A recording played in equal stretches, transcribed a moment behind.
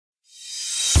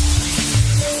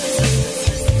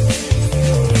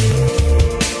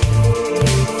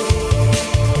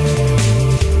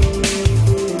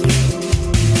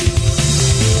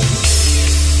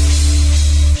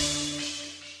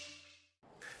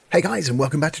Hey guys, and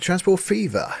welcome back to Transport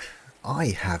Fever. I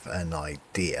have an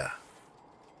idea.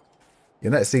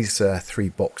 You'll notice these three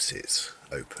boxes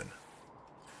open.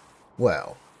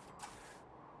 Well,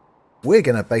 we're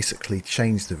going to basically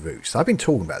change the routes. I've been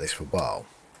talking about this for a while.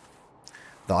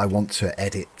 That I want to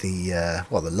edit the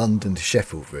the London to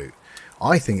Sheffield route.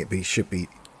 I think should be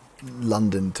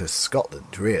London to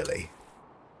Scotland, really.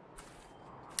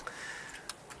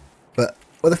 But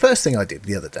the first thing I did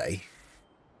the other day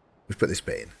was put this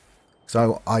bit in.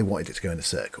 So I wanted it to go in a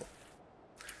circle.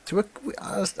 So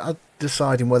I was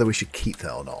deciding whether we should keep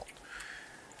that or not.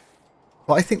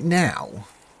 But I think now,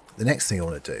 the next thing I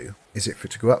want to do is for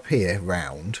it to go up here,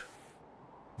 round,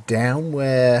 down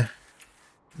where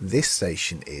this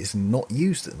station is, not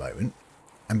used at the moment,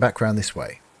 and back round this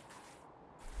way.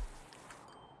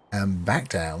 And back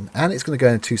down, and it's going to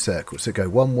go in two circles. So go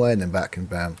one way and then back and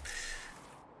bam.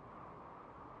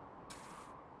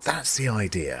 That's the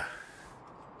idea.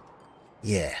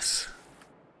 Yes.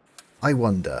 I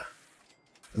wonder.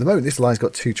 At the moment, this line's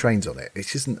got two trains on it.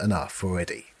 It isn't enough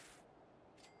already.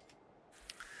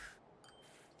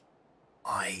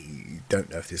 I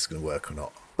don't know if this is going to work or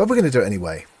not. But we're going to do it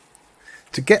anyway.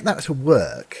 To get that to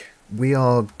work, we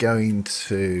are going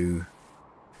to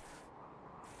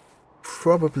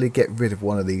probably get rid of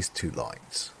one of these two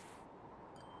lines.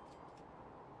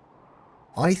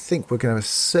 I think we're going to have a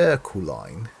circle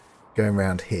line going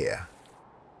around here.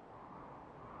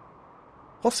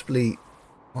 Possibly,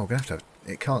 well, we're going to have,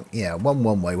 it can't, yeah, one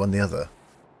way, one the other.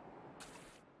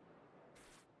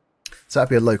 So that'd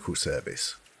be a local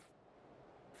service.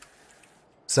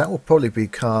 So that will probably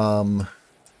become,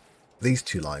 these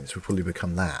two lines will probably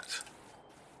become that.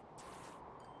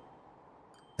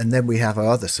 And then we have our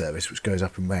other service which goes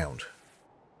up and round.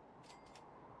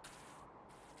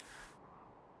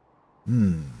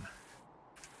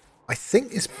 I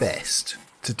think it's best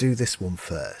to do this one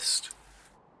first.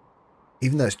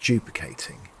 Even though it's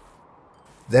duplicating.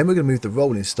 Then we're going to move the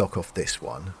rolling stock off this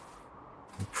one.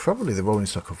 And probably the rolling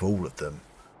stock of all of them.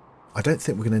 I don't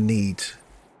think we're going to need...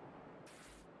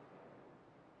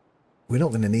 We're not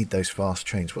going to need those fast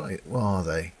trains. What are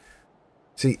they?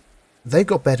 See, they've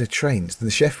got better trains than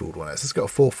the Sheffield one has. It's got a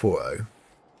 440.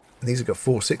 And these have got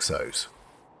 460s.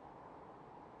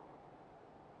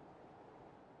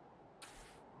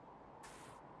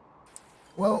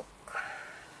 Well...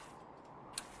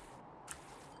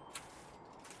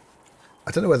 I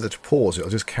don't know whether to pause it or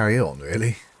just carry on,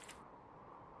 really.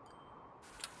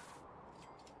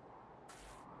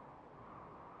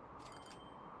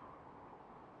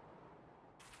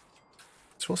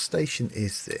 So what station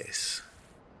is this?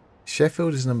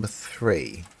 Sheffield is number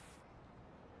 3.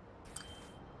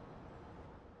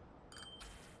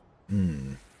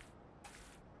 I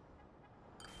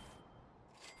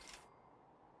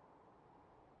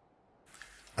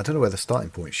don't know where the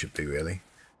starting point should be, really.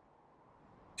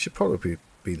 Should probably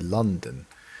be London.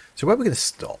 So where are we going to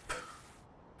stop?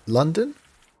 London?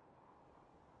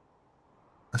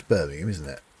 That's Birmingham, isn't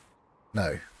it?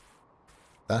 No.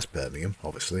 That's Birmingham,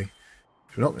 obviously.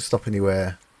 We're not going to stop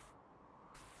anywhere.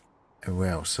 And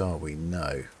where else are we?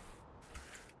 No.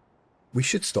 We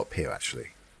should stop here, actually.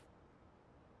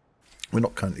 We're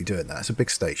not currently doing that. It's a big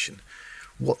station.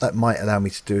 What that might allow me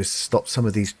to do is stop some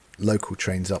of these local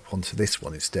trains up onto this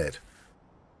one instead.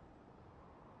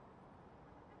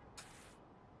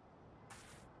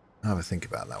 I'll have a think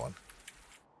about that one.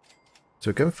 So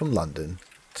we're going from London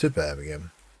to Birmingham,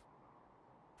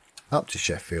 up to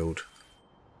Sheffield.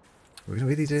 Are we going to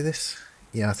really do this?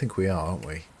 Yeah, I think we are, aren't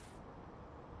we?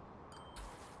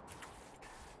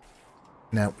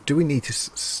 Now, do we need to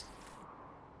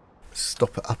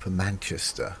stop at Upper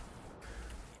Manchester?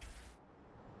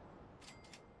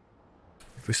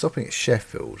 If we're stopping at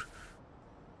Sheffield,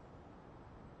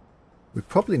 we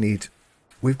probably need...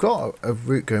 We've got a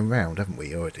route going round, haven't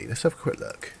we, already? Let's have a quick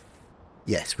look.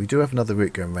 Yes, we do have another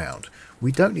route going round.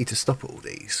 We don't need to stop at all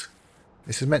these.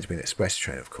 This is meant to be an express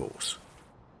train, of course.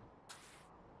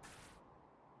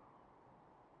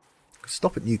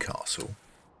 Stop at Newcastle.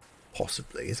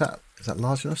 Possibly. Is that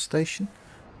large enough station?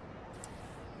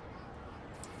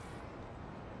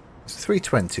 It's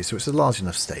 320, so it's a large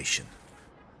enough station.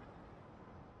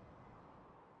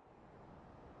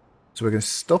 So we're going to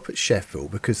stop at Sheffield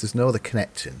because there's no other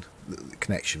connection.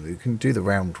 We can do the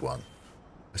round one.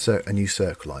 So a new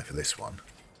circle line for this one.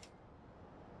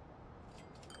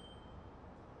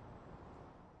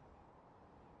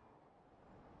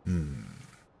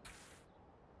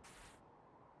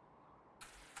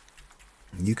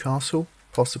 Newcastle,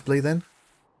 possibly then.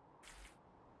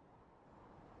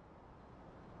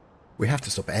 We have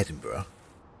to stop at Edinburgh.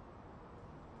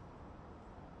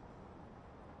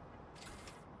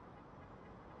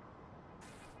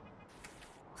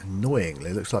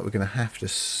 Annoyingly, looks like we're going to have to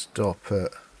stop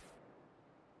at...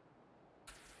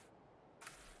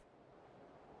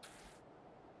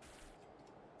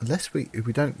 Unless if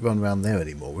we don't run around there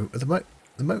anymore. At the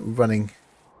moment we're running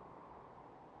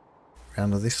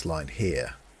around on this line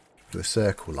here, the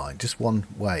circle line, just one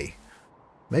way.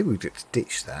 Maybe we could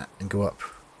ditch that and go up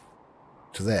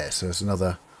to there. So there's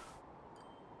another...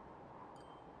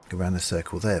 Go around the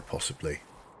circle there, possibly.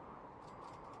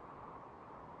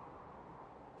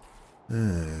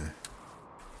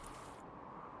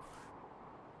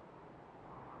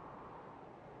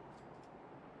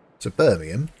 So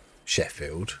Birmingham,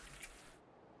 Sheffield,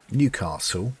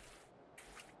 Newcastle,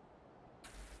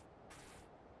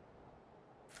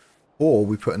 or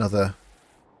we put another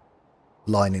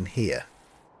line in here.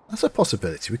 That's a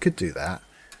possibility. We could do that.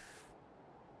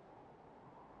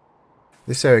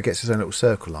 This area gets its own little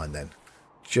circle line then,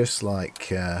 just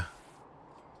like no.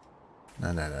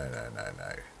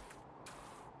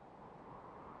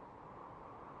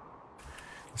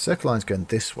 The circle line's going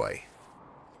this way.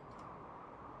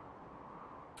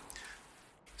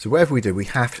 So whatever we do, we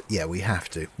have to, yeah, we have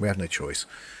to. We have no choice.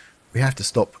 We have to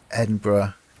stop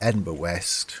Edinburgh, Edinburgh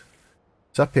West.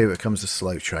 So up here it comes the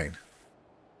slow train.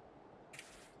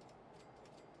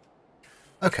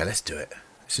 Okay, let's do it.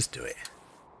 Let's just do it.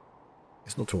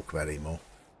 Let's not talk about it anymore.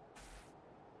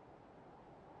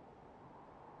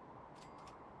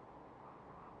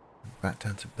 Back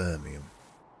down to Birmingham.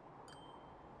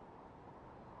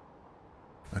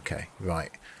 Okay,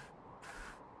 right.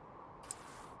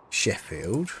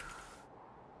 Sheffield.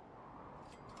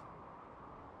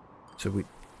 So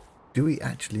do we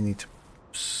actually need to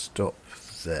stop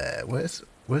there? Where's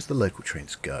the local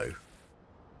trains go?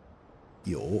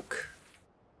 York.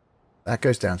 That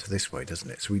goes down to this way, doesn't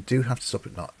it? So we do have to stop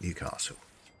at Newcastle.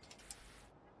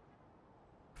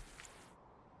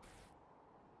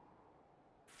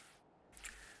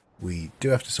 We do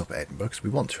have to stop at Edinburgh because we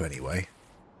want to anyway.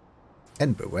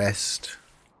 Edinburgh West.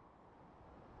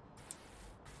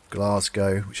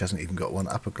 Glasgow, which hasn't even got one.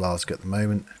 Upper Glasgow at the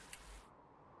moment.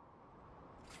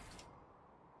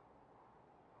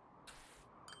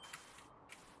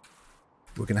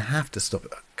 We're going to have to stop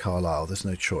at Carlisle. There's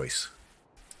no choice.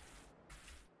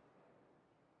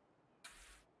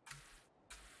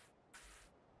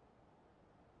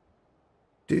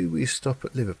 Do we stop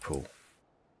at Liverpool?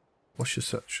 What's your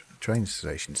such train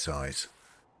station size?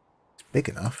 It's big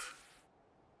enough.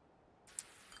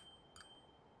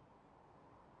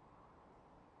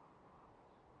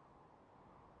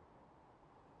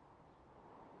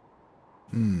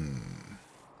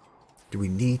 Do we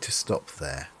need to stop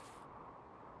there?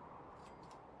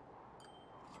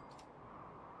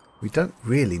 We don't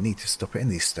really need to stop at any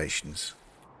of these stations.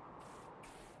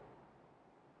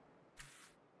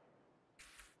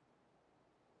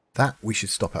 That we should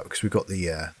stop at because we've got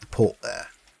the port there.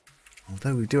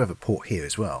 Although we do have a port here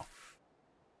as well.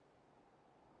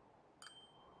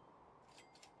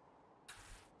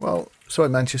 Well, sorry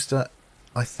Manchester,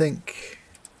 I think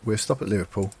we'll stop at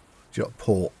Liverpool. You've got a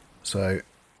port, so...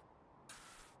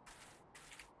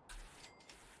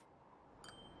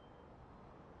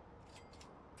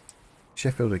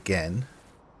 Sheffield again.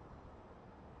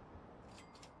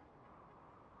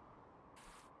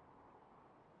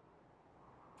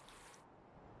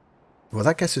 Well,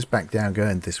 that gets us back down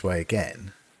going this way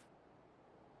again.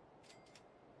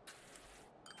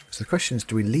 So the question is,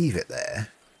 do we leave it there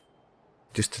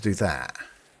just to do that?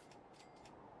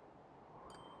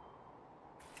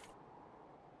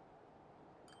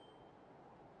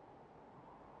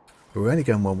 But we're only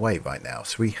going one way right now,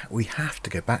 so we have to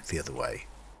go back the other way.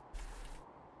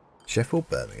 Sheffield,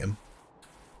 Birmingham,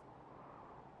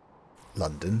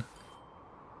 London,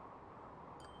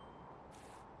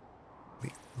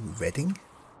 Reading?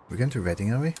 We're going to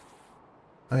Reading, are we?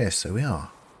 Oh yes, so we are.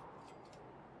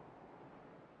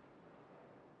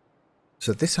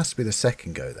 So this has to be the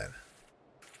second go then.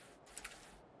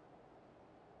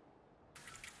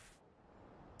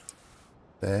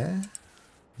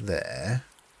 There.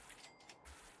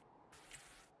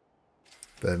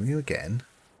 Birmingham again.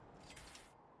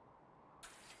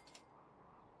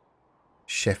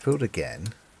 Sheffield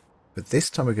again. But this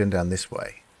time we're going down this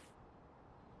way.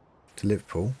 To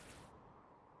Liverpool.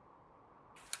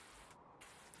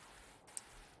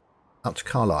 Up to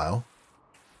Carlisle.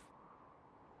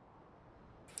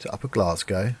 To Upper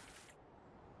Glasgow.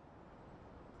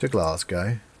 To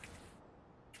Glasgow.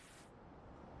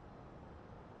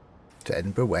 To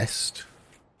Edinburgh West.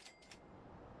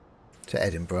 To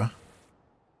Edinburgh.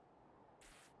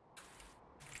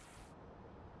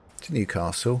 To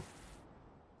Newcastle.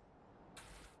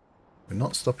 We're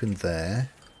not stopping there.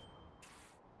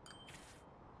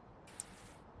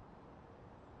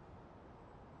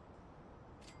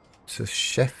 to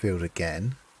Sheffield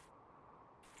again.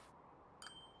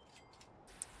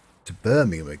 To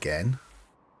Birmingham again.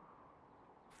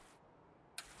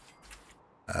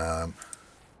 To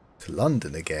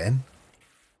London again.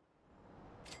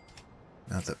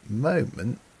 Now at the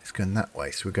moment it's going that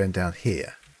way, so we're going down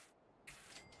here.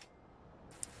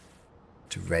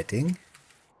 To Reading.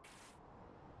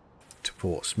 To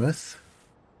Portsmouth.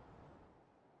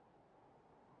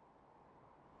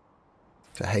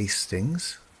 To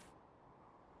Hastings.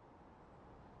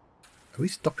 Are we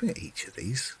stopping at each of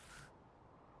these?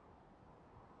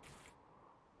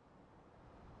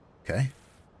 Okay.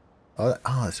 Oh,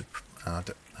 there's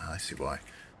I see why.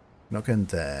 Not going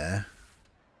there.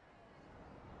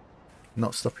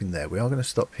 Not stopping there. We are going to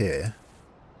stop here.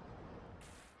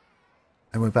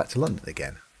 And we're back to London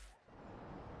again.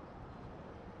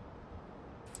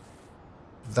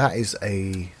 That is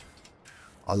a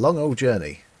long old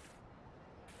journey.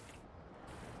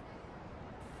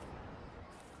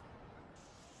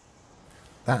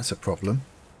 That's a problem.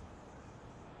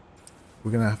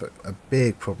 We're going to have a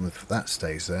big problem if that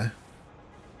stays there.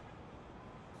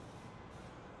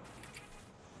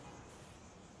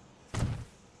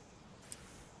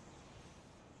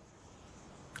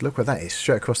 Look where that is,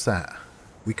 straight across that.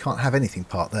 We can't have anything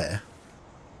parked there.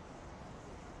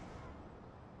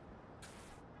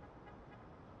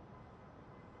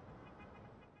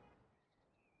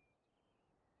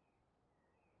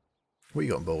 What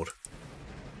you got on board?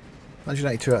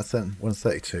 182 out of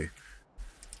 132.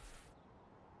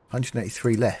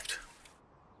 183 left.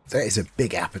 There is a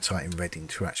big appetite in Reading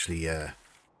to actually for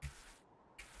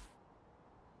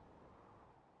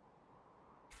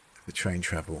train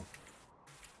travel.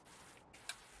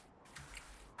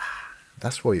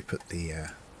 That's why you put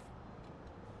the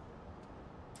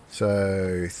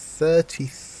so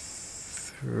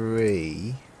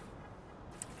 33.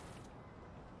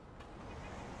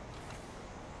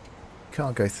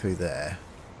 Can't go through there.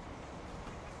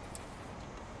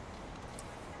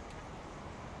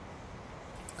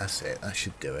 That's it. That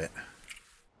should do it.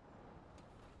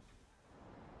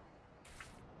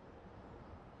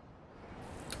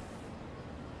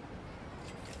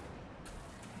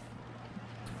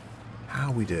 How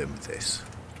are we doing with this?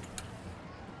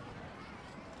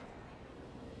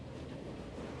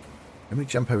 Let me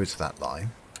jump over to that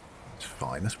line. It's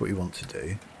fine. That's what we want to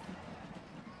do.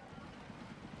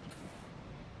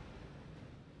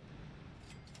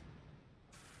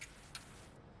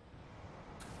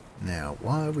 Now,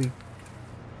 why are we...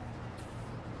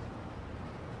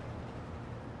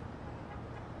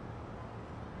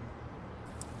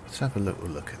 Let's have a little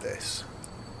look at this.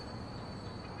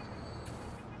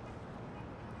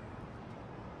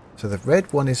 So the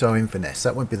red one is our Inverness.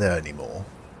 That won't be there anymore.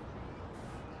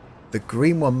 The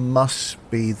green one must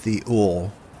be the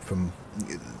ore from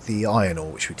the iron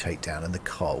ore which we take down and the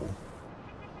coal.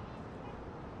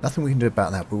 Nothing we can do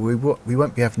about that, but we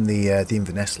won't be having the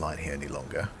Inverness line here any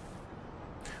longer.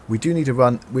 We do need to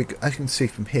run. As you can see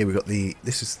from here, we've got the.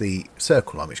 This is the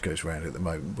circle line which goes around at the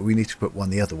moment, but we need to put one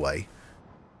the other way.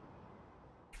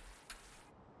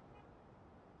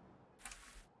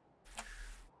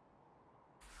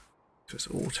 So it's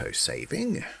auto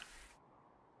saving.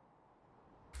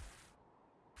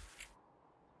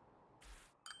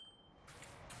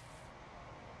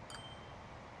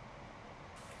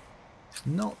 It's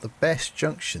not the best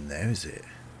junction there, is it?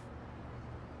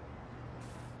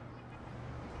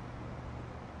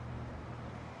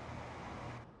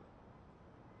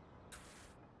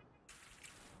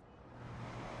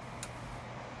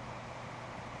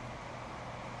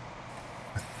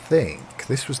 I think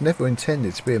this was never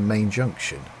intended to be a main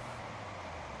junction.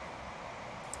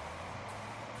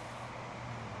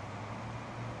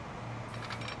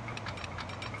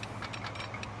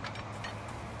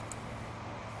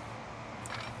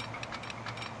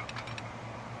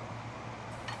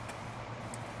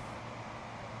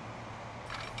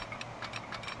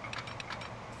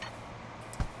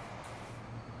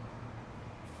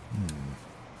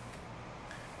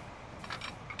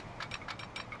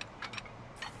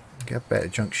 Get a better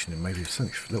junction and maybe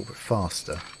something a little bit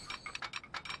faster.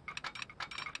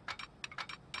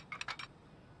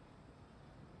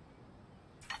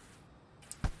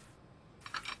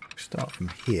 Start from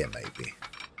here, maybe.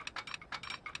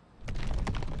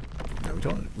 No,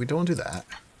 we don't want to do that.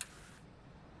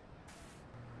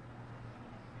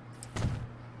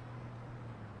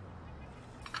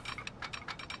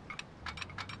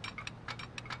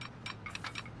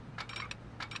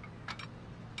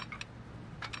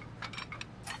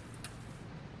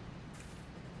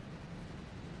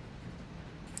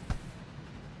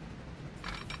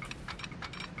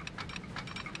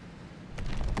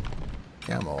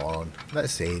 Come on, let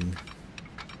us in.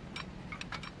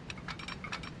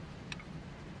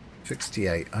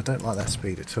 68. I don't like that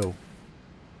speed at all.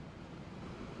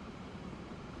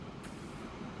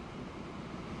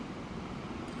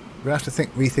 We're going to have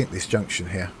to rethink this junction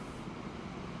here.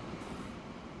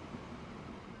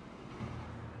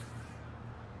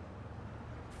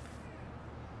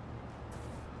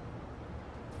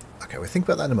 Okay, we'll think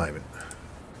about that in a moment.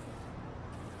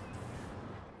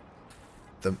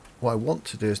 What I want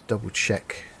to do is double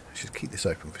check. I should keep this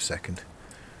open for a second.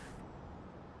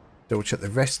 Double check the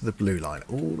rest of the blue line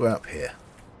all the way up here.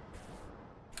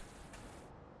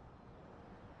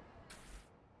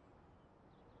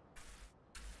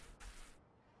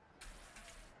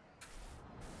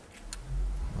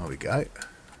 There we go.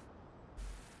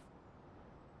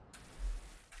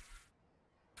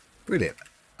 Brilliant.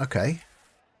 Okay.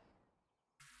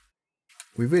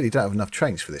 We really don't have enough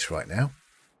trains for this right now.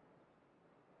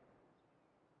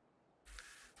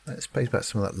 Let's pay back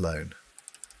some of that loan.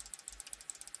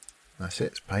 That's it,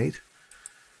 it's paid.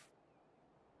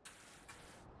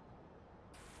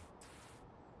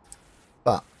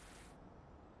 But,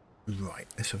 right,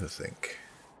 let's have a think.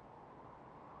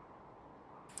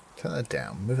 Turn that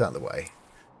down, move that out of the way.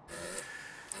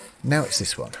 Now it's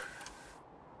this one.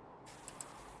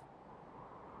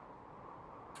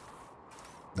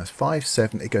 That's 5,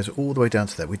 7, it goes all the way down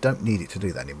to there. We don't need it to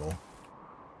do that anymore.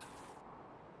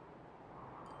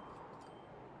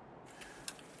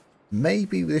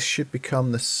 Maybe this should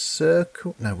become the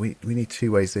circle. No, we need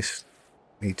two ways this.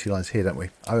 We need two lines here, don't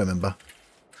we? I remember.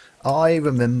 I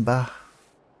remember.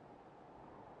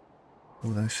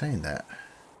 Although saying that.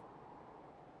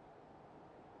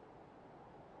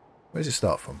 Where does it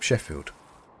start from? Sheffield.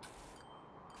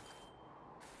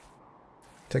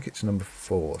 Take it to number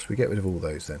 4. So we get rid of all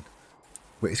those then.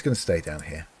 Wait, it's going to stay down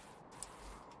here.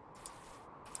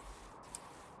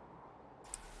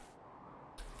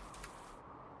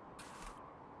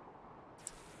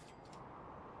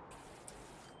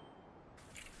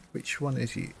 Which one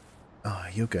is you? Ah,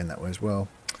 you're going that way as well.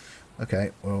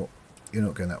 Okay, well, you're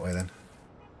not going that way then.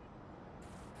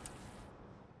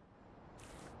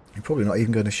 You're probably not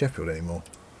even going to Sheffield anymore.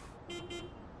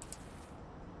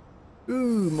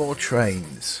 Ooh, more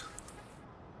trains.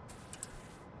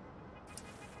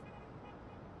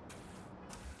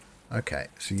 Okay,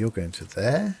 so you're going to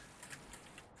there.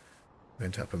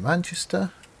 Going to Upper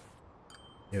Manchester.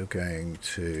 You're going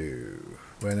to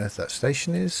where on earth that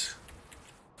station is.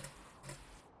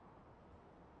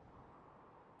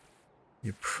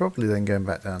 You're probably then going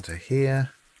back down to here.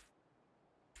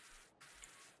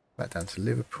 Back down to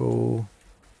Liverpool.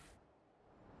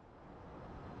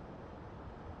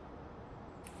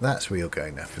 That's where you're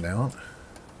going now for now, aren't you?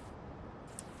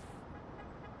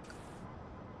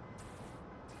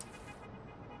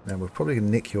 Now we're probably going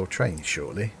to nick your train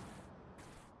shortly.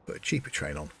 Put a cheaper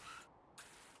train on.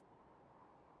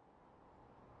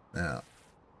 Now,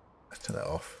 let's turn that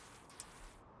off.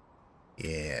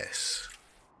 Yes.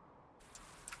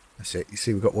 That's it. You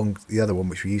see, we've got the other one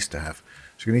which we used to have.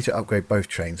 So we need to upgrade both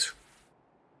trains.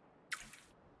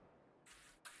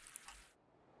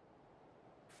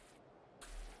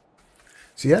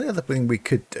 So the only other thing we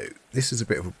could do, this is a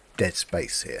bit of a dead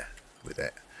space here with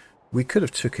it. We could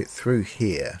have took it through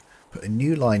here, put a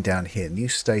new line down here, new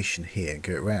station here, and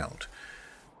go around.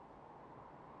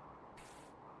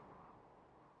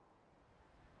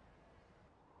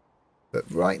 But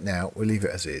right now, we'll leave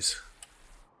it as is.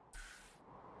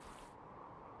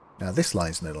 Now this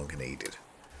line's no longer needed.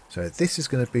 So this is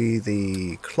going to be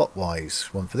the clockwise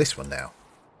one for this one now.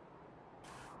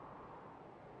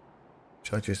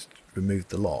 Should I just remove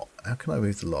the lot? How can I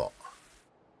remove the lot?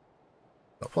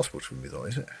 Not possible to remove the lot,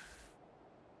 is it?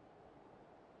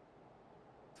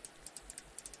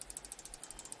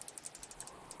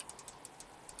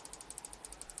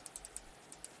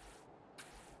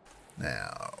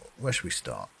 Now, where should we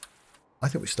start? I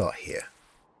think we start here.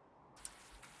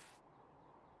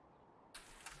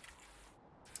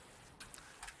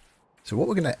 So what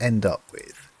we're going to end up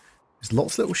with is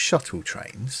lots of little shuttle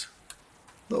trains,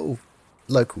 little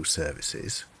local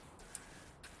services.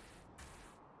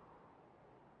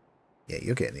 Yeah,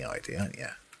 you're getting the idea, aren't you?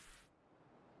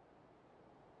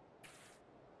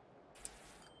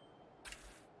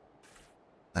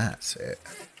 That's it.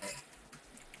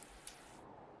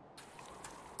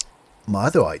 My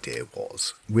other idea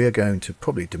was we're going to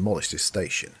probably demolish this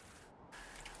station.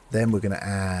 Then we're going to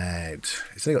add...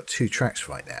 It's only got 2 tracks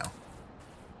right now.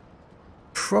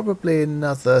 Probably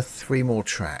another 3 more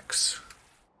tracks.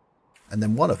 And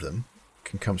then one of them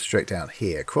can come straight down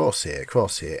here, across here,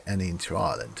 and into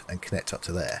Ireland and connect up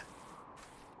to there.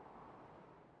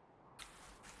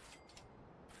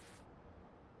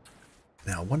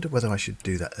 Now, I wonder whether I should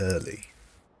do that early.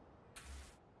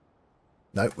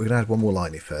 No, we're going to add one more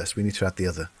line here first. We need to add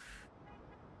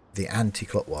the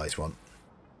anti-clockwise one.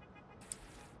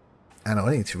 And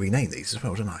I need to rename these as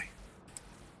well, don't I?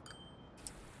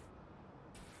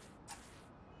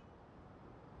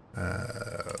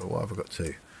 What have I got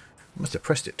to? I must have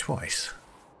pressed it twice.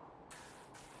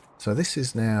 So this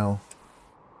is now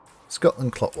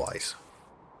Scotland clockwise.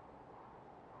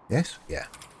 Yes? Yeah.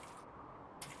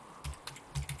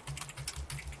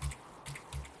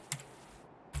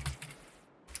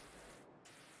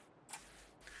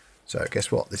 So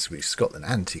guess what? This week's Scotland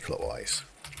anti-clockwise.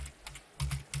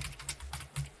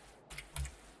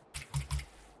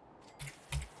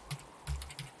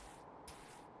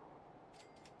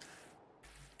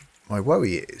 My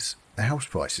worry is the house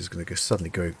price is going to suddenly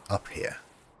go up here.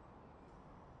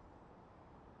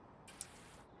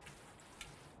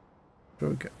 Where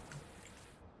we go?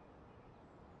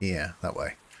 Yeah, that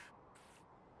way.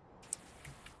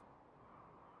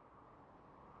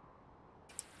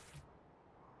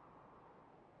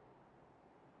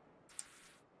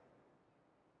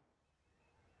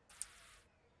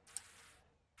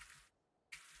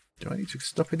 Do I need to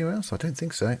stop anywhere else? I don't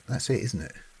think so. That's it, isn't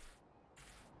it?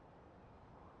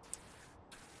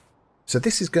 So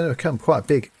this is going to become quite a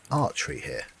big artery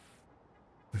here.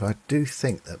 If I do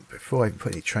think that before I even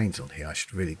put any trains on here, I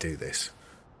should really do this.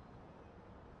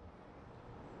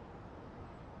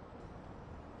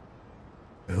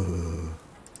 Ooh.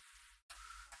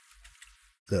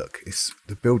 Look,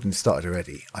 the building started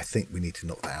already. I think we need to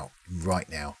knock that out right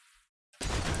now.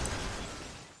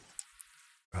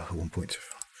 Oh, 1.25.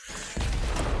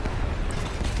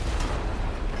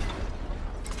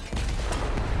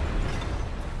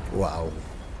 Wow.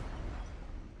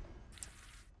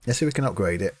 Let's see if we can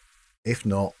upgrade it. If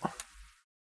not,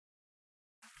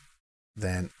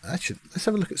 then actually let's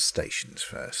have a look at stations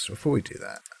first before we do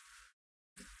that.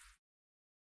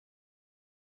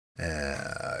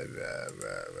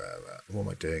 What am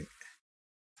I doing?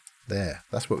 There,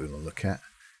 that's what we want to look at. Are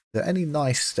there any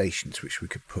nice stations which we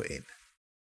could put in?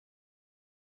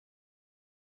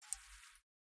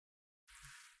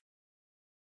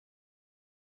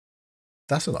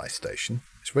 That's a nice station.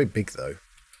 It's very big though.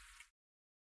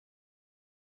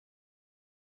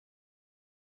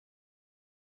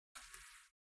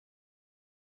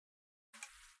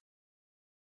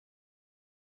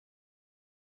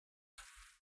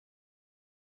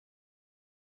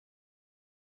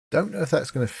 Don't know if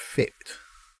that's going to fit.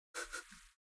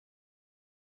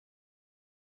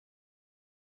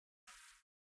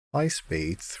 High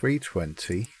speed,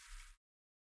 320.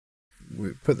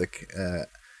 We put the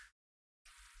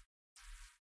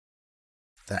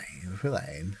that in. We put that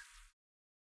in.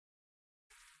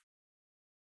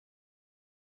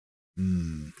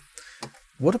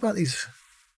 What about these?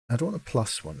 I don't want a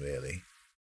plus one really.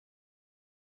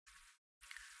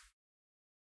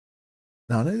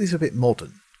 Now I know these are a bit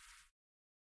modern,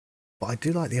 but I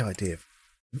do like the idea of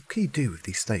what can you do with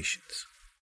these stations?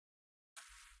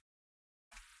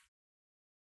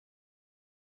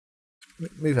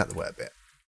 Move out the way a bit.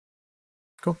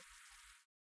 Cool.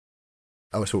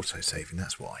 Oh, it's auto saving,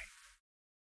 that's why.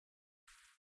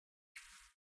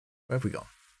 Where have we gone?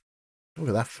 Don't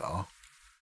go that far.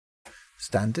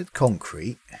 Standard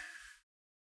concrete.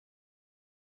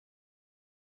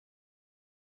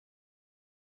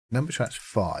 Number tracks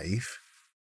 5.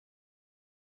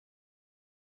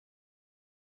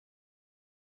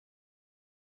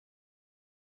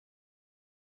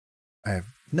 I have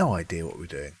no idea what we're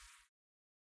doing.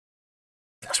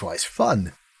 That's why it's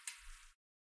fun.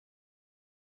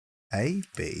 A,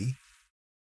 B.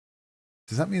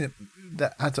 Does that mean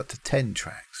that adds up to 10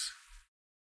 tracks?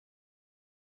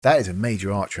 That is a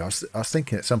major artery. I was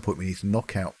thinking at some point we need to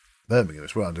knock out Birmingham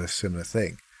as well and do a similar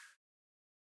thing.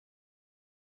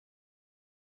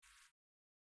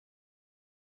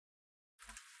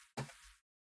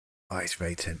 Oh, it's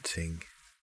very tempting.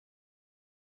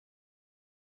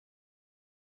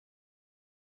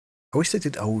 I wish they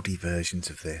did oldie versions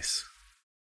of this.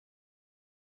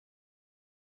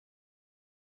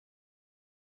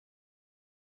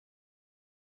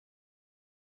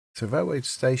 So railway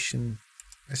station,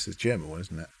 this is the German one,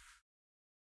 isn't it?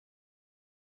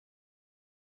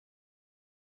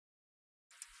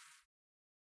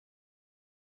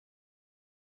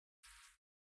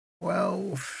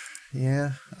 Well,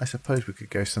 yeah, I suppose we could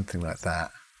go something like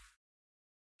that.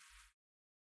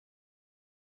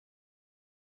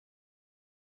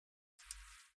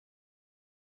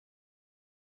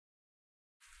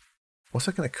 What's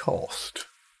that going to cost?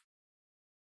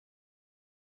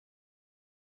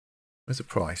 Where's the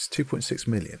price? 2.6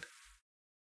 million.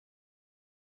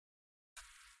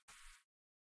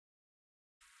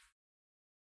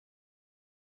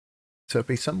 So it'd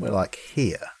be somewhere like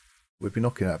here. We'd be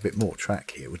knocking out a bit more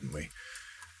track here, wouldn't we?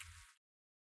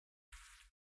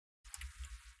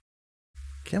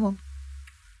 Come on.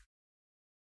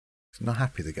 It's not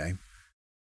happy, the game.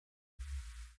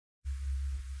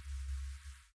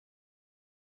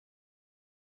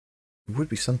 It would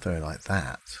be something like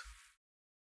that.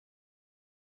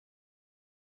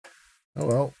 Oh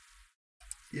well.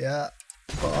 Yeah.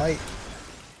 Bye.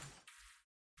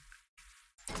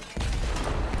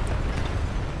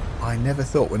 I never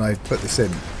thought when I put this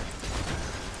in.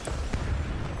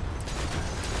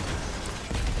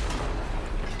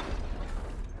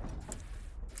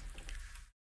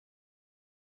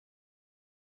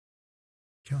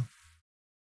 Come on.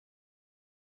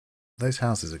 Those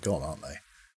houses are gone, aren't they?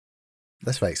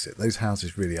 Let's face it, those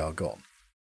houses really are gone.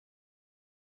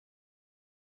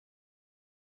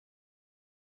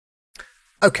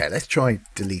 Okay, let's try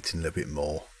deleting a little bit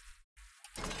more.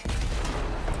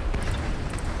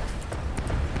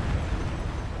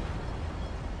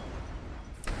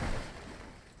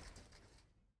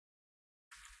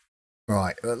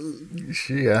 Right,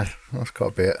 yeah, that's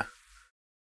quite a bit.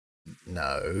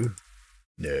 No.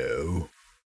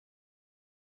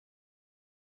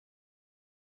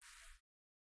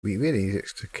 We really need it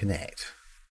to connect.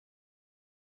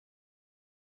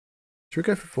 Should we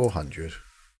go for 400?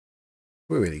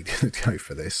 We really didn't go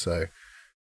for this, so...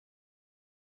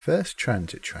 First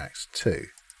transit tracks, 2.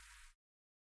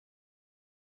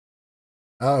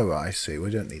 Oh, right, I see.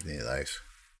 We don't need any of those.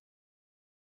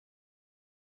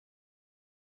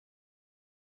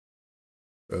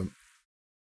 Boom.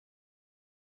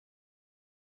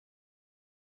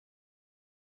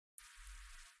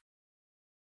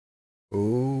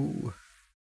 Ooh.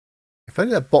 If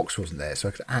only that box wasn't there, so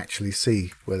I could actually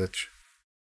see where the...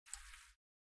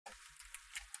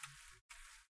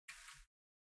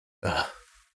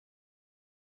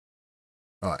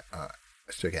 Alright.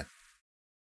 Let's do it again.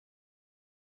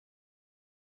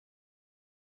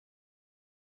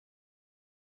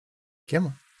 Come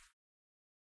on.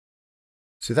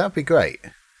 So that'd be great.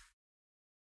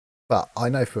 But I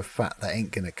know for a fact that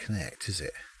ain't going to connect, is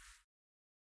it?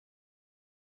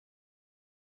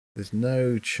 There's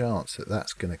no chance that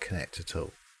that's going to connect at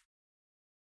all.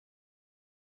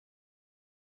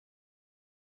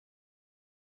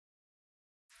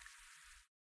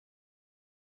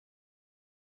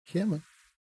 Come on.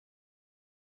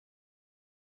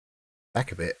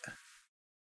 Back a bit.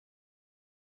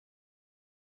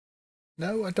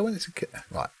 No, I don't want it to...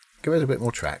 Right, give it a bit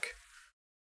more track.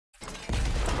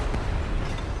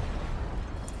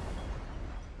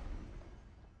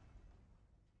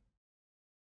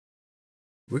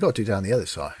 We've got to do down the other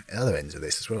side, other ends of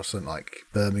this as well, something like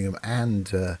Birmingham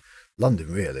and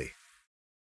London, really.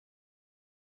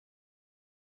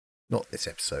 Not this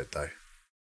episode, though.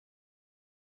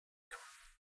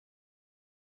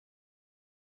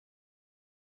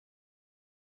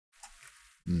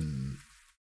 Come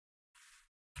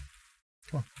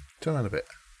on, turn around a bit.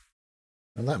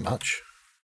 Not that much.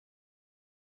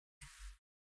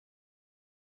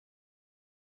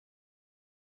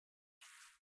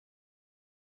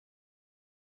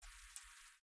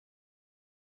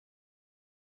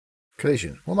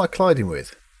 Collision. What am I colliding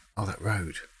with? Oh, that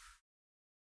road.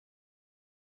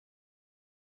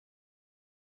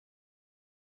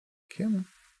 Come on.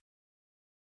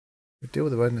 We'll deal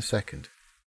with the road in a second.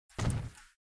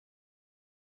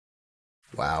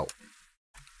 Wow.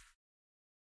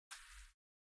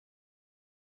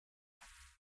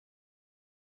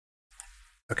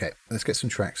 Okay, let's get some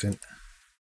tracks in.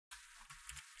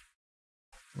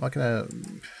 Am I gonna...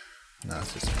 No,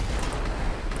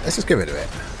 let's just get rid of it.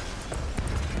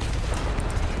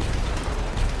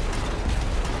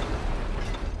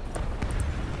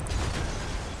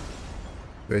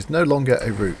 There is no longer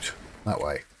a route that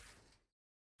way.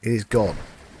 It is gone.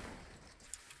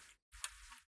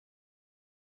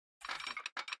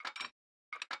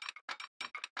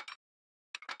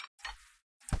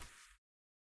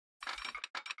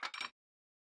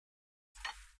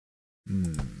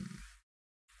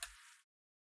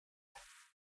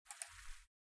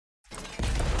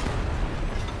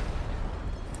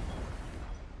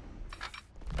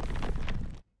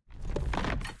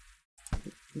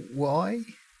 Why?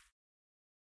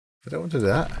 I don't want to do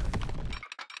that.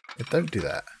 Don't do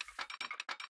that.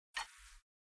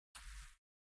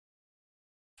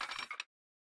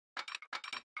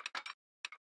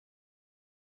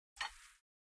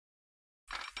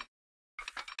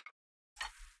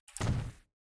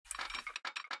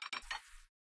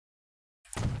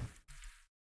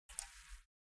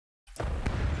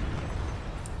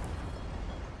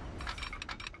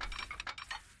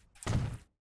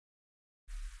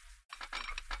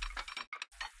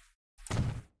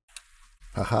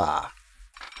 Haha.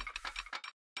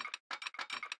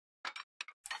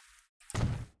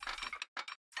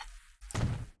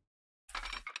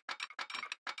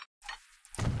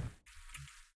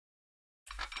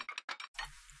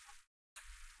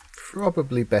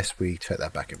 Probably best we take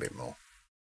that back a bit more.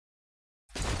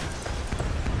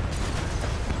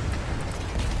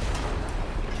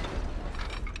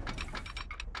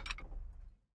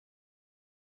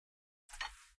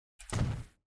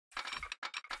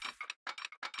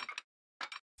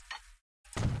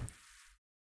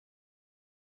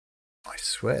 I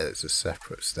swear there's a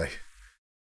separate state.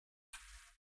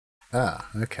 Ah,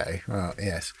 okay. Well,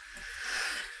 yes.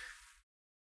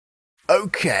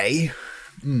 Okay.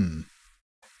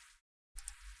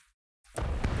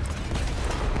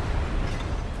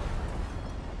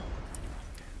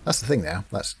 That's the thing now.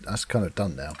 That's kind of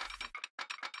done now.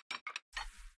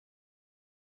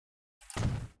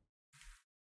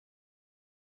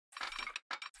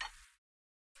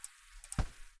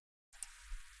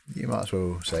 You might as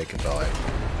well say goodbye.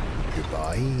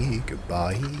 Goodbye.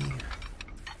 Goodbye.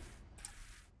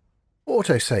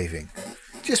 Auto-saving.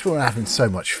 Just when we're having so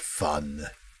much fun.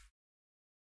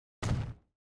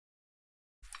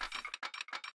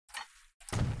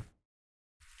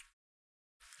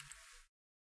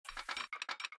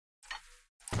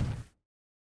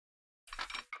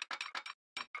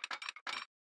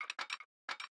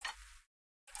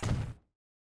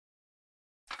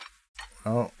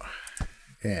 Oh,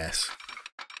 yes.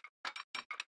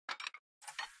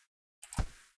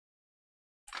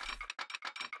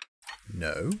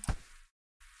 No.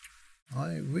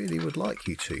 I really would like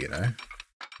you to, you know.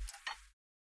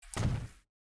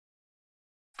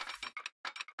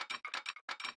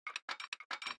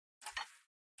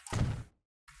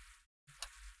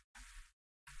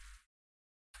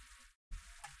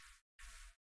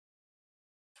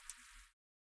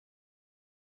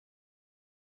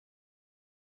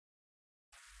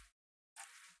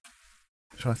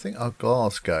 So I think our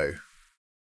Glasgow.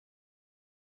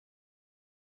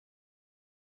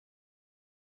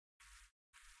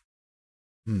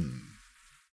 Might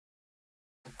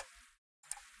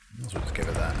as well just give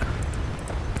it that.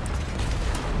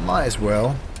 Might as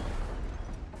well.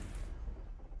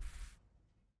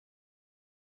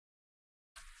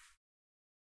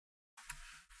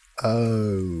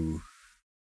 Oh.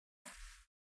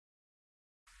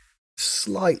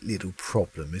 Slight little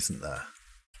problem, isn't there?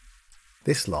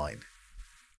 This line.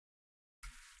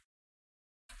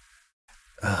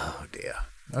 Oh dear.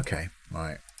 Okay,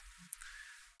 right.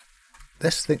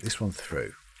 Let's think this one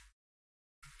through.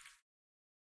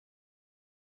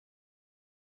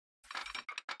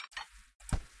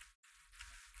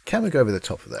 Can we go over the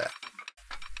top of there?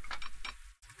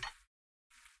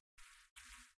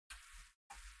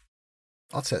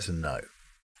 I'd say it's a no.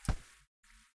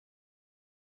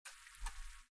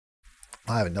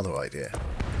 I have another idea.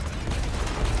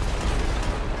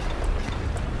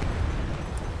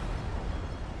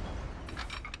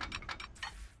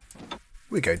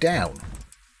 We go down.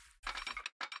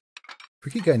 If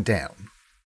we keep going down,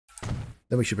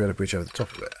 then we should be able to bridge over the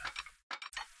top of it.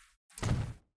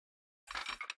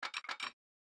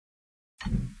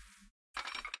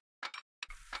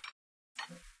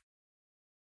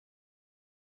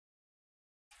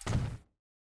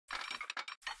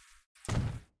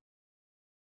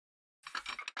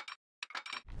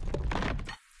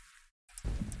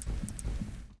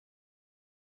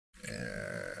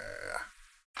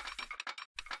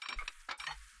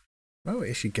 Where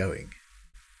is she going?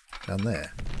 Down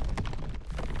there.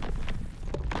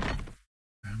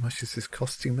 How much is this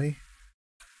costing me?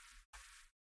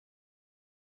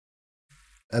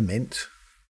 A mint.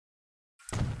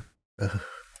 Ugh.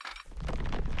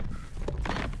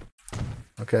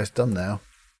 Okay, it's done now.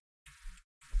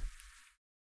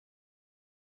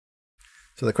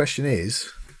 So the question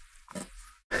is,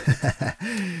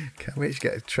 can we actually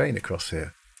get a train across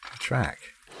here? A track.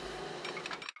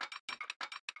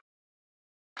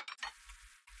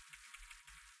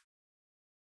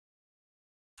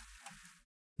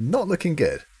 Not looking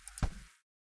good.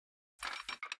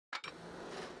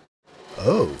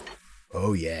 Oh.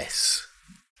 Oh, yes.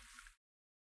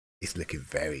 It's looking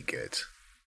very good.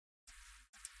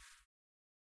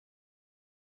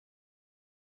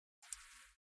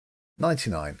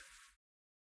 $99.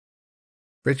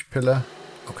 Bridge pillar.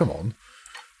 Oh, come on.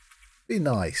 Be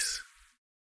nice.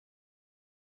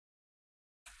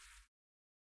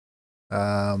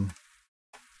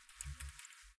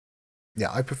 Yeah,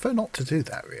 I prefer not to do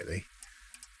that, really.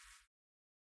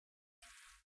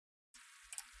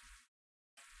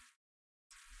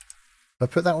 If I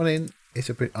put that one in, it's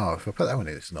a bit... Oh, if I put that one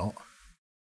in, it's not.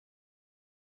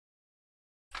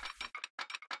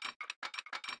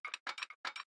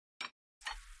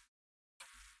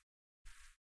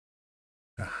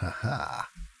 Ha.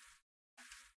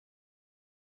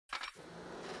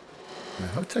 Now,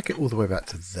 if I take it all the way back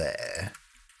to there.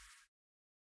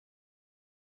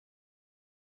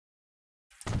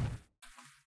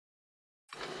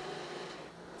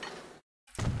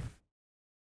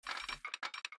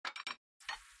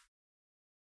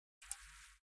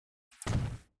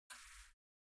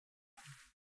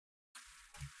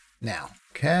 Now,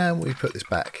 can we put this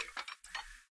back?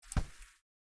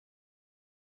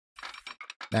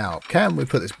 Now, can we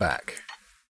put this back?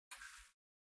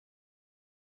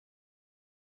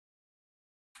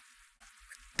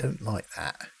 I don't like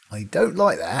that. I don't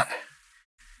like that.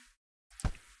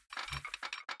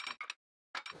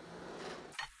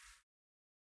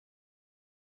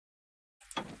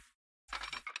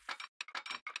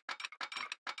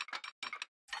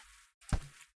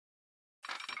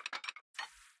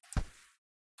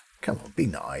 Come on, be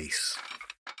nice.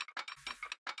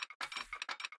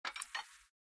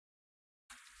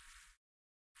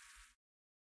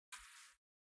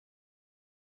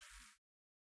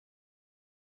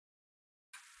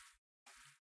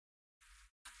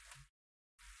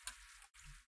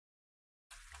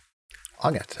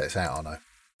 I'm going to have to take this out, aren't I?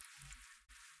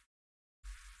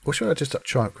 Or should I just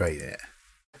try upgrading it?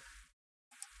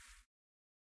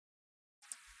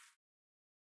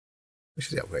 Which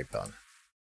is the upgrade button?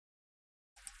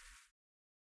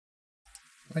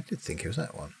 I did think it was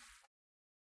that one.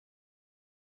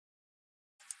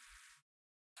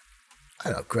 I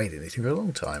haven't upgraded anything for a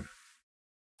long time.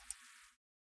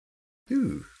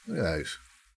 Ooh, look at those.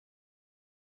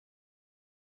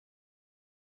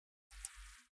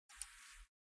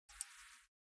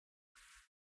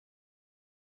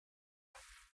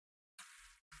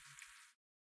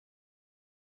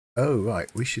 Oh, right,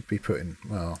 we should be putting,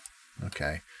 well,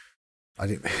 okay. I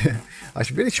didn't,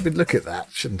 really should look at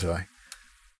that, shouldn't I?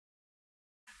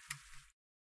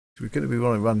 We're going to be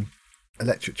wanting to run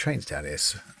electric trains down here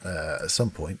at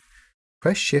some point.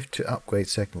 Press shift to upgrade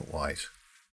segment-wise.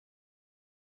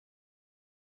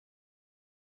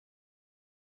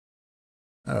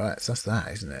 Alright, so that's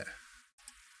that, isn't it?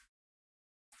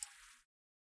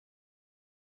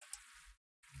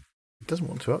 It doesn't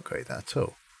want to upgrade that at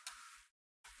all.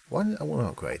 Why didn't I want to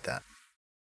upgrade that?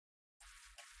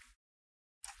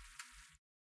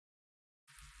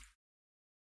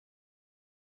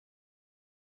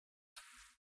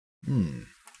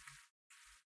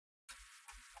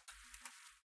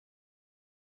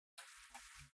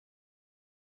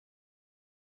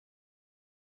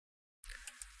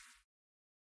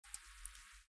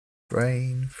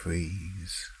 Brain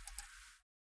freeze.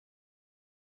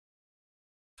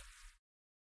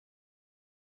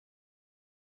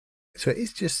 So it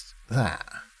is just that.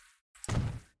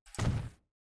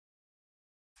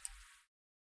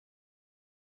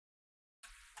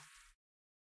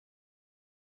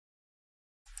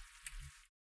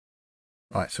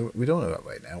 Right, so we don't know that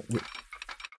way now. It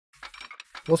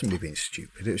wasn't me being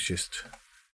stupid, it was just...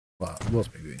 Well, it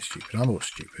was me being stupid. I'm all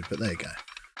stupid, but there you go.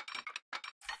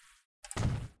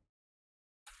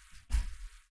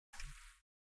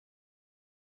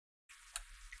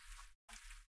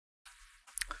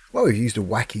 Well, we've used a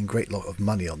whacking great lot of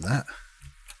money on that.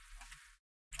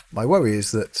 My worry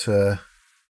is that... So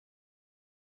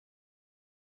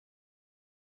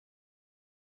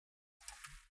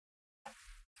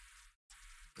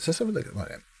let's have a look at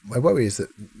my worry is that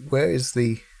where is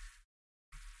the...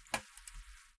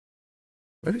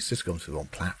 Maybe it's just gone to the wrong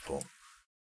platform.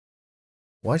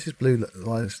 Why is this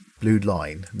blue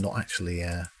line not actually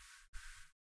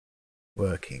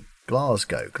working?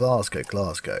 Glasgow, Glasgow,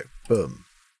 Glasgow. Boom.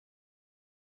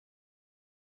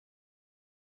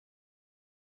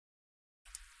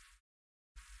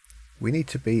 We need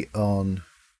to be on...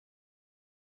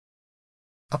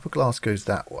 Upper Glasgow's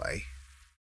that way.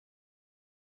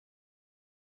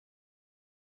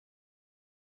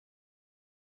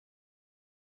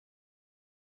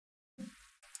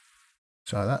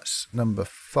 So that's number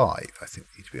 5, I think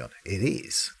we need to be on. It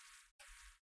is.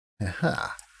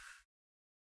 Aha.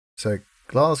 So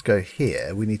Glasgow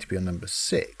here, we need to be on number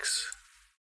 6.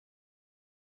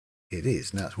 It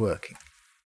is, now it's working.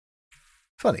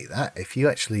 Funny that, if you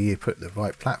actually put the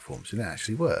right platforms in, it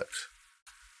actually works.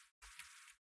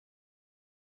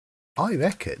 I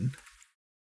reckon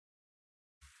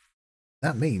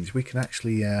that means we can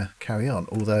actually carry on,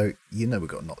 although you know we've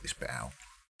got to knock this bit out.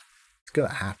 It's going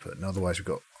to happen, otherwise we've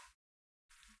got...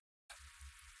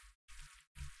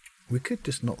 We could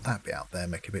just knock that bit out there,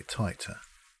 make it a bit tighter.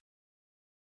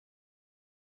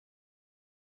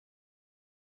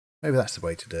 Maybe that's the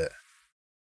way to do it.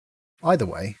 Either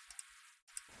way,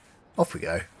 off we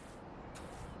go.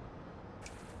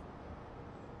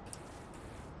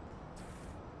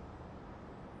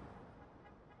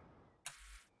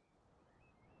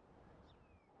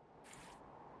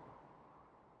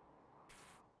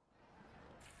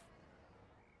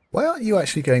 Why aren't you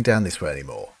actually going down this way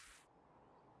anymore?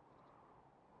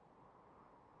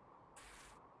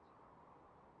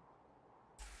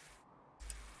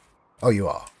 Oh, you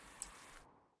are.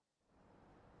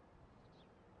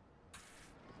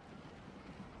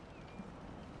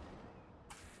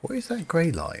 What is that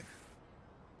grey line?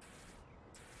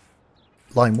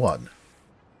 Line 1.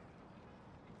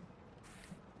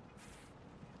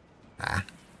 Ah.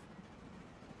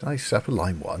 Did I set up a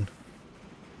line 1?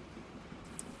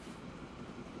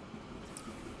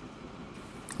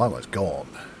 Line 1's gone.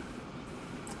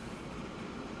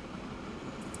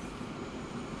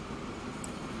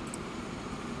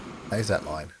 There's that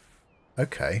line.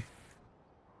 Okay.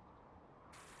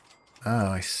 Oh,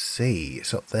 I see.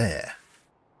 It's up there.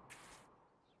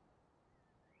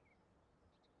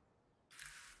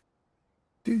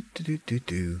 Do do do do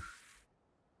do.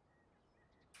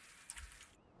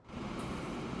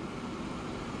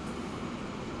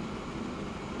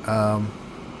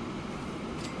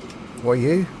 What are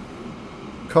you?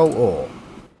 Coal ore.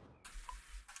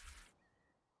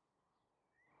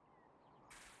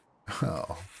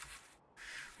 Oh.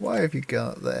 Why have you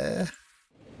got there?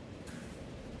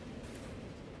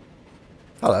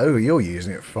 Hello, you're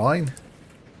using it fine.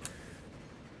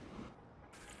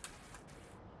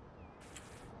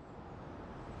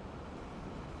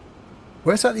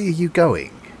 Where exactly are you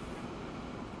going?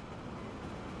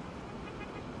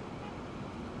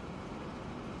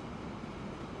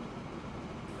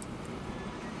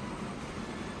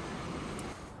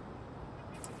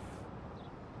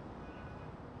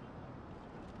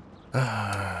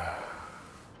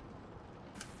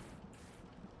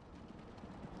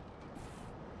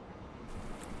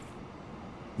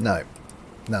 No.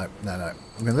 No, no, no.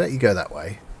 I'm going to let you go that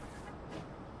way.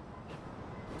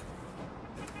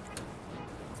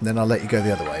 And then I'll let you go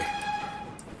the other way.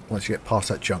 Once you get past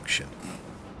that junction.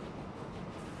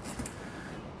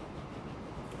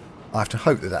 I have to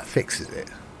hope that that fixes it.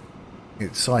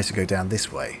 It decides to go down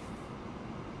this way.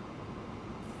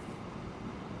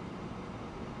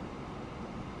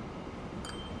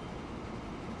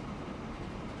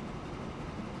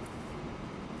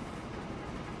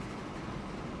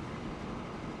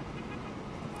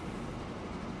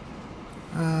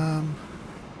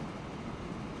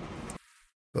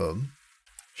 Boom.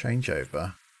 Change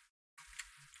over.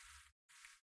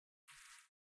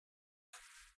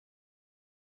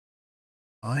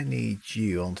 I need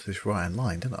you onto this right-hand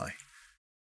line, don't I?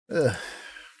 Ugh.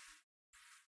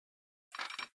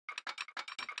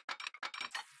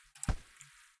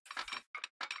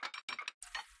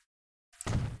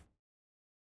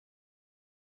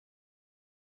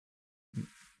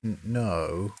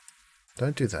 No.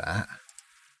 Don't do that. I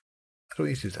don't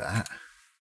want you to do that.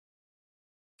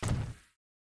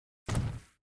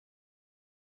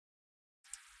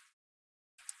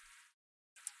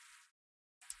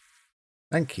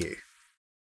 Thank you.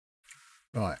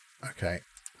 Right, okay.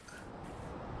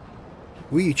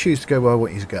 Will you choose to go where I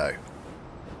want you to go?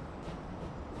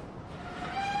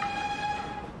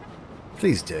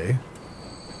 Please do.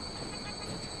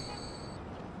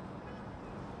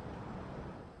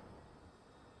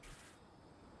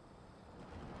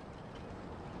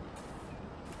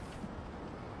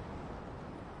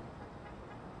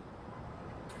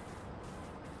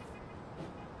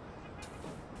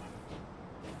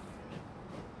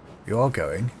 You are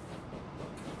going.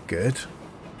 Good. That's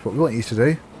what we want you to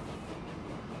do.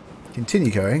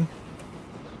 Continue going.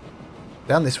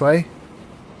 Down this way.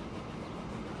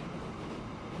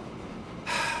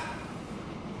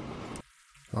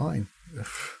 Fine.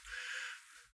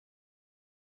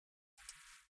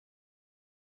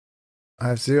 I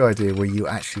have zero idea where you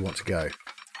actually want to go.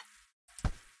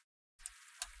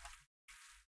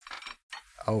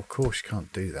 Oh, of course you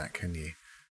can't do that, can you?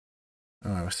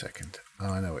 Oh, a second.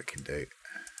 Oh, I know what it can do.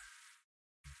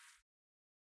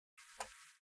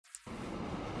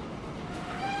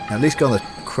 Now, at least go on the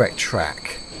correct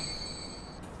track.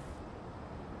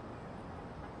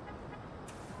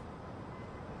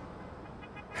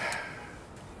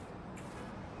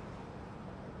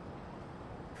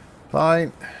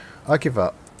 Fine. I give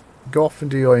up. Go off and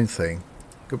do your own thing.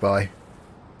 Goodbye.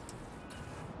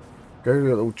 Go to a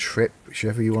little trip,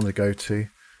 whichever you want to go to.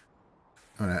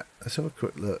 Alright, let's have a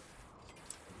quick look.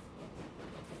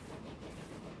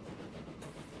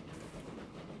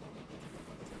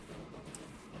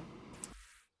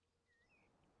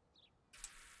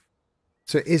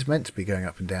 So it is meant to be going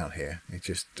up and down here. It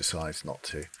just decides not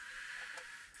to.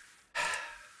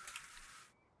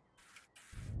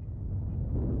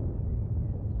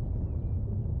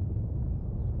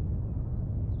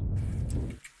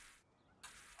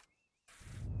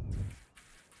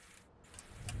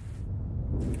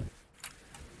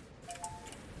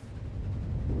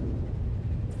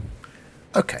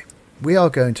 Okay, we are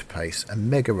going to place a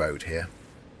mega road here.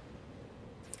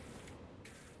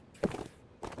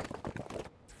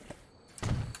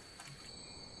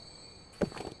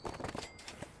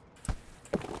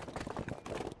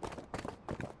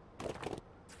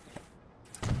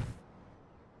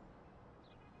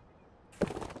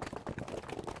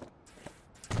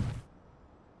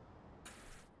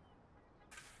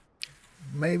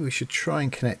 Maybe we should try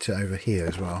and connect it over here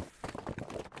as well.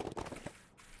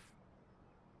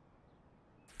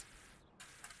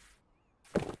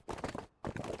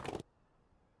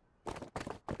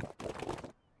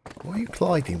 What are you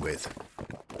colliding with?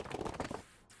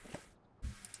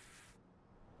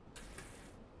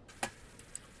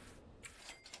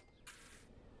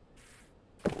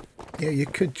 Yeah, you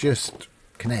could just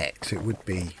connect. It would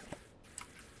be...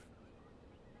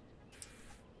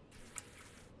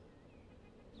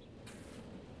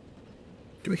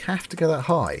 Do we have to go that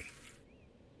high?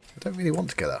 I don't really want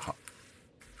to go that high.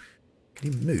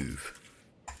 Can you move?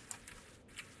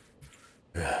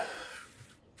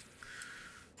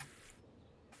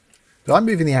 So I'm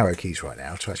moving the arrow keys right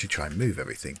now to actually try and move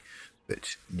everything.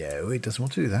 But no, it doesn't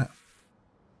want to do that.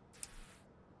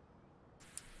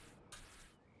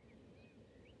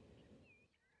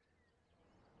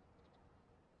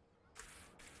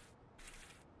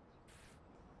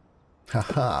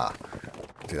 Haha.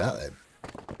 Do that then.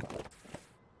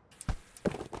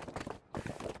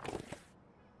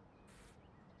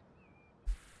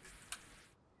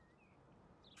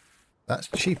 That's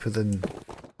cheaper than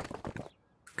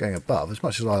going above, as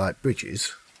much as I like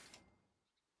bridges.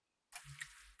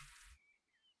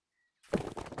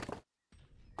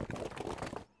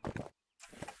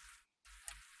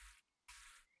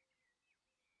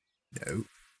 No,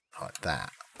 like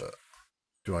that, but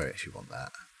do I actually want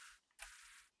that?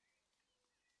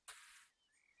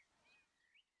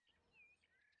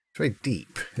 It's very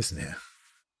deep, isn't it?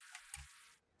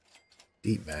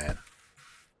 Deep, man.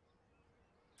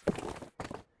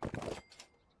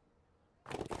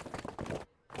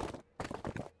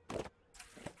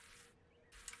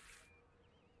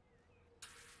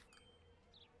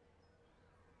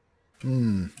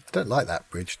 I don't like that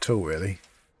bridge at all, really.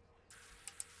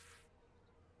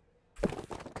 I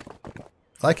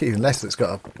like it even less that it's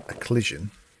got a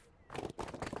collision.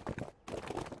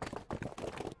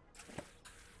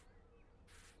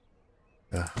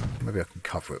 Maybe I can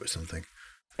cover it with something.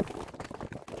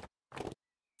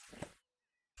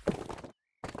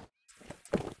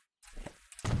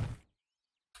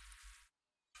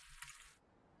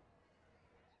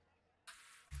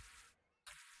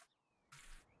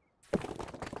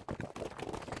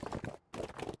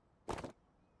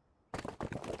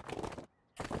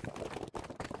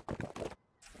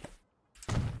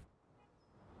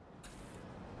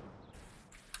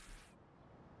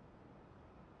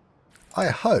 I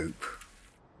hope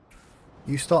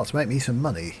you start to make me some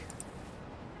money.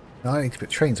 Now I need to put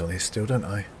trains on here still, don't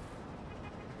I?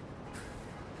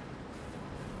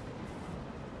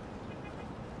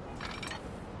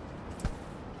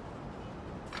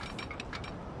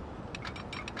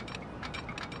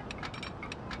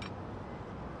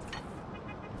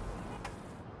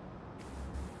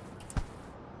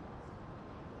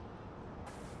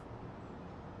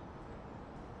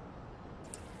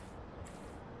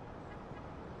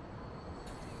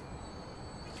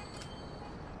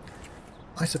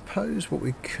 I suppose what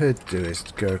we could do is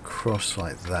to go across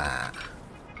like that.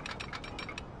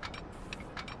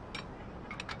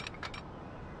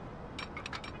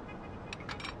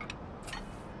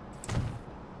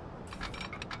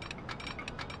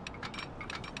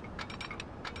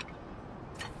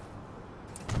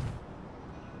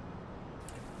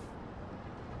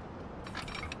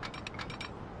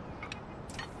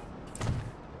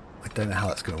 I don't know how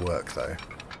that's going to work though.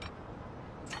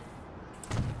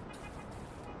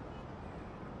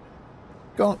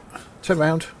 Go on, turn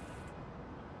around.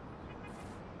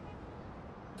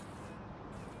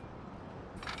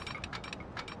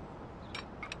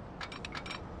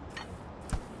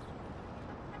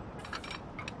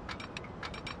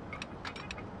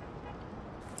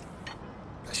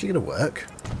 Is she going to work?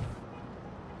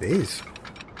 It is.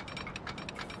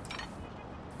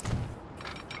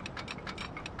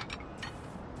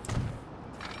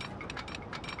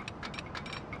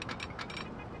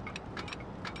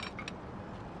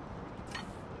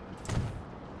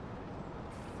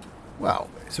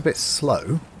 Well, it's a bit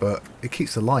slow, but it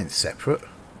keeps the lines separate.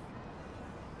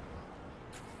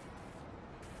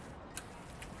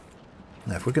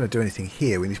 Now, if we're going to do anything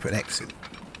here, we need to put an X in.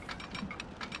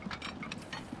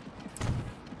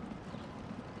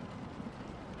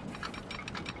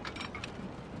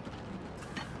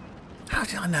 How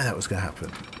did I know that was going to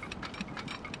happen?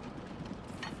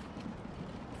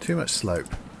 Too much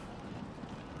slope.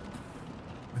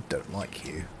 I don't like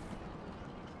you.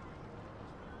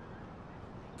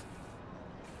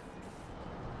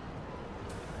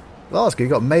 Glasgow,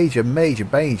 you've got major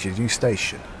new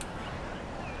station.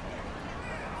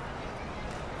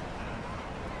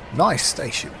 Nice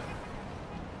station.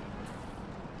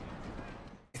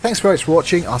 Thanks very much for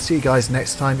watching. I'll see you guys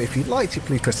next time. If you'd like to,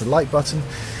 please press the like button.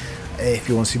 If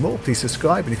you want to see more, please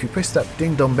subscribe. And if you press that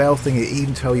ding dong bell thing, it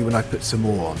even tell you when I put some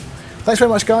more on. Thanks very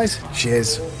much, guys.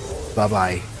 Cheers. Bye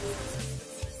bye.